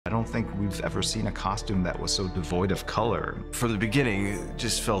I don't think we've ever seen a costume that was so devoid of color. From the beginning, it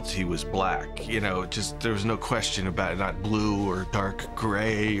just felt he was black. You know, there was no question about it, not blue or dark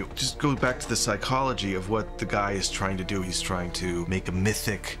gray. Just go back to the psychology of what the guy is trying to do. He's trying to make a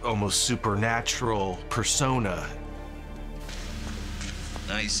mythic, almost supernatural persona.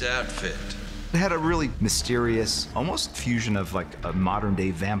 Nice outfit. It had a really mysterious, almost fusion of like a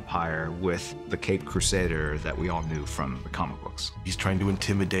modern-day vampire with the Caped Crusader that we all knew from the comic books. He's trying to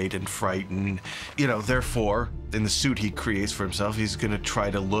intimidate and frighten. You know, therefore, in the suit he creates for himself, he's going to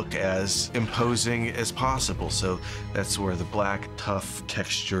try to look as imposing as possible. So that's where the black, tough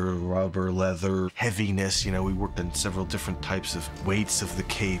texture, rubber, leather, heaviness, you know, we worked on several different types of weights of the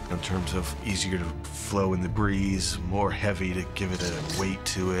cape in terms of easier to flow in the breeze, more heavy to give it a weight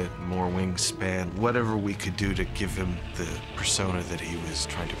to it, more wingspan, whatever we could do to give him the persona that he was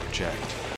trying to project.